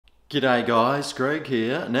G'day guys, Greg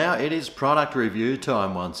here. Now it is product review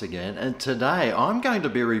time once again, and today I'm going to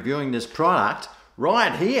be reviewing this product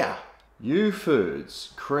right here.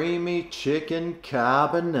 Youfoodz Creamy Chicken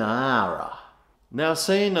Carbonara. Now I've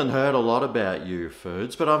seen and heard a lot about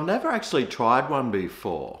Youfoodz, but I've never actually tried one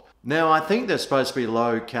before. Now I think they're supposed to be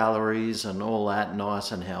low calories and all that,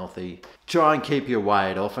 nice and healthy. Try and keep your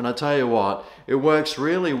weight off, and I tell you what, it works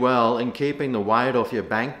really well in keeping the weight off your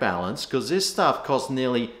bank balance, because this stuff costs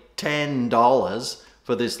nearly $10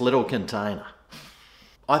 for this little container.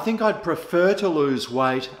 I think I'd prefer to lose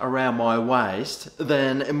weight around my waist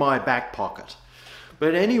than in my back pocket.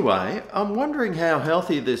 But anyway, I'm wondering how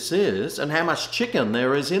healthy this is and how much chicken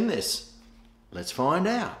there is in this. Let's find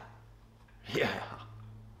out. Yeah.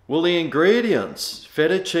 Well, the ingredients: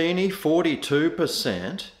 fettuccine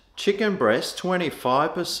 42%, chicken breast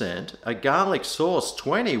 25%, a garlic sauce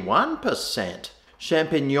 21%,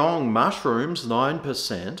 champignon mushrooms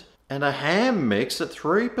 9%, and a ham mix at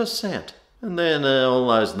 3%. And then all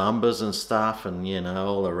those numbers and stuff, and you know,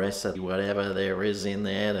 all the rest of whatever there is in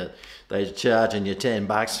there that they're charging you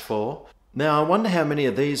 $10 for. Now I wonder how many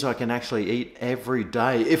of these I can actually eat every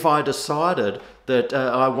day if I decided that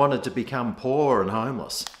I wanted to become poor and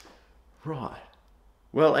homeless. Right.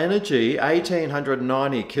 Well, energy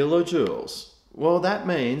 1890 kilojoules. Well, that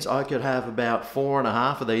means I could have about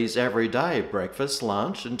 4.5 of these every day, breakfast,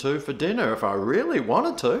 lunch, and 2 for dinner if I really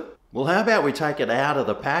wanted to. Well, how about we take it out of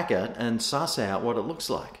the packet and suss out what it looks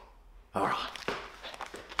like? All right.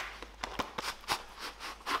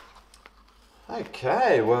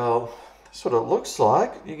 Okay, well, that's what it looks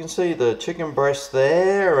like. You can see the chicken breast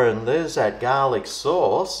there, and there's that garlic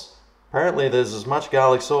sauce. Apparently there's as much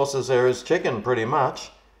garlic sauce as there is chicken, pretty much.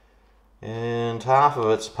 And half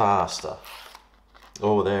of it's pasta.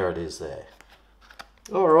 Oh, there it is there.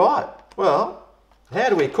 All right, well, how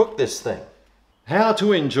do we cook this thing? How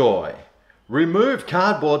to enjoy. Remove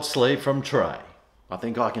cardboard sleeve from tray. I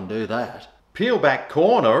think I can do that. Peel back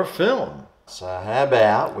corner of film. So how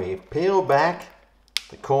about we peel back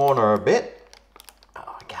the corner a bit.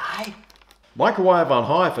 Okay. Microwave on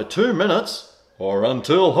high for 2 minutes or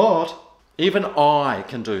until hot. Even I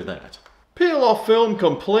can do that. Peel off film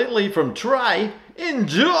completely from tray.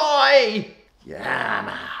 Enjoy! Yum.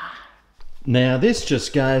 Now this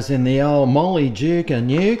just goes in the old Molly Juka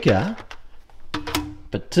Nuka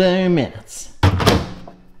for 2 minutes.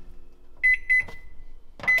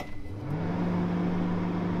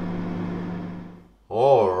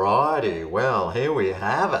 Alrighty, well here we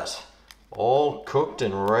have it. All cooked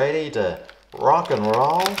and ready to rock and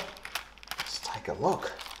roll. Let's take a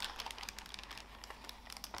look.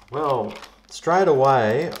 Well, straight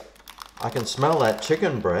away I can smell that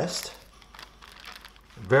chicken breast.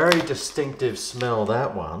 Very distinctive smell,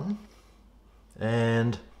 that one.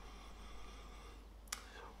 And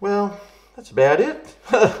well, that's about it.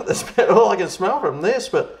 That's about all I can smell from this,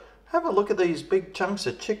 but have a look at these big chunks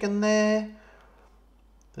of chicken there.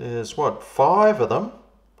 There's what, 5 of them?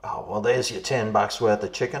 Oh, well, there's your $10 worth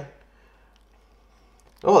of chicken.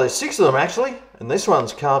 Oh, there's 6 of them actually, and this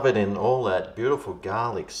one's covered in all that beautiful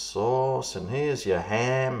garlic sauce, and here's your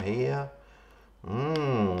ham here.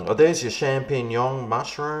 Oh, there's your champignon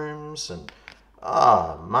mushrooms, and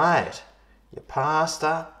oh mate, your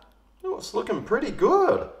pasta. Oh, it's looking pretty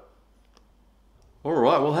good.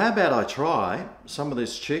 Alright, well how about I try some of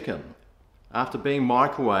this chicken. After being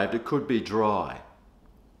microwaved, it could be dry.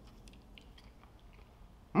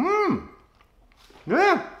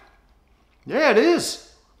 Yeah, it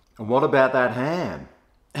is. And what about that ham?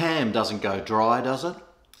 Ham doesn't go dry, does it?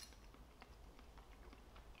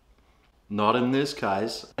 Not in this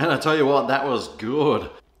case. And I tell you what, that was good.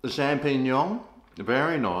 The champignon,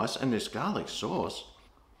 very nice, and this garlic sauce.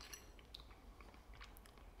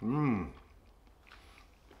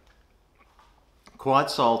 Quite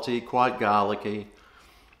salty, quite garlicky,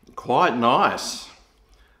 quite nice.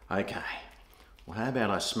 Okay, well how about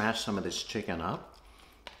I smash some of this chicken up,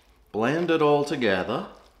 blend it all together,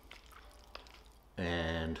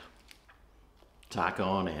 and tuck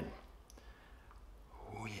on in.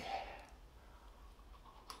 Oh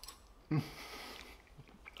yeah.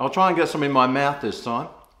 I'll try and get some in my mouth this time.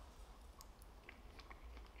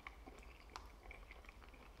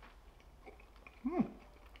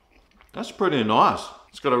 That's pretty nice.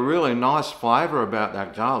 It's got a really nice flavour about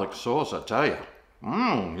that garlic sauce, I tell you.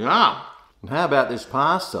 Yeah. And how about this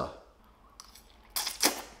pasta?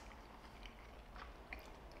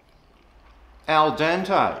 Al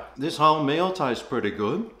dente. This whole meal tastes pretty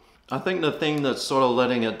good. I think the thing that's sort of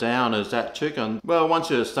letting it down is that chicken. Well, once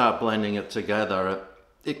you start blending it together,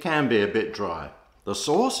 it can be a bit dry. The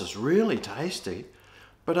sauce is really tasty,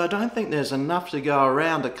 but I don't think there's enough to go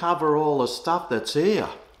around to cover all the stuff that's here.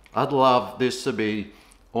 I'd love this to be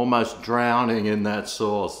almost drowning in that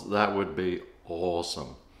sauce. That would be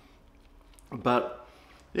awesome. But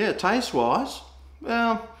yeah, taste-wise,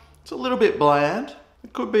 well, it's a little bit bland.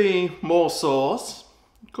 It could be more sauce.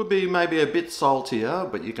 It could be maybe a bit saltier,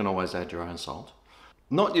 but you can always add your own salt.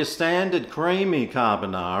 Not your standard creamy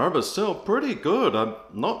carbonara, but still pretty good. I'm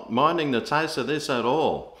not minding the taste of this at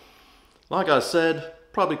all. Like I said,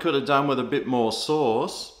 probably could have done with a bit more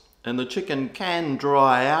sauce, and the chicken can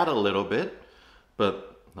dry out a little bit,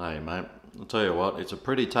 but hey mate, I'll tell you what, it's a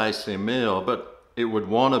pretty tasty meal, but it would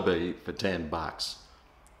want to be for 10 bucks.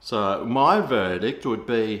 So my verdict would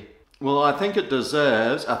be, well, I think it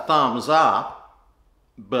deserves a thumbs up,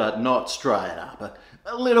 but not straight up.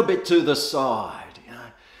 A little bit to the side.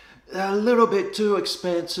 A little bit too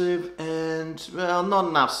expensive and, well, not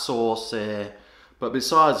enough sauce there. But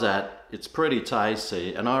besides that, it's pretty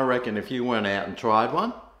tasty, and I reckon if you went out and tried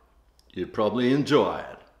one, you'd probably enjoy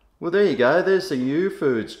it. Well, there you go. There's the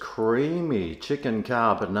Youfoodz creamy chicken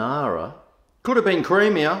carbonara. Could have been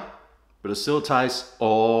creamier, but it still tastes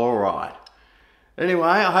all right. Anyway,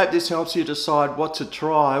 I hope this helps you decide what to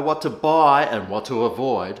try, what to buy, and what to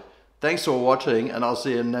avoid. Thanks for watching, and I'll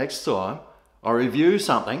see you next time I review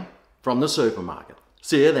something from the supermarket.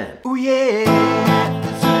 See you then. Oh yeah,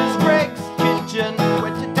 this is Greg's Kitchen,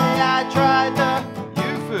 where today I tried the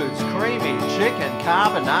Youfoodz creamy chicken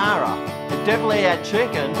carbonara. It definitely had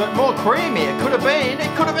chicken, but more creamy it could have been.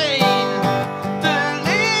 It could have been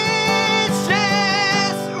delicious.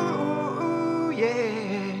 Ooh,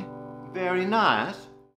 yeah, very nice.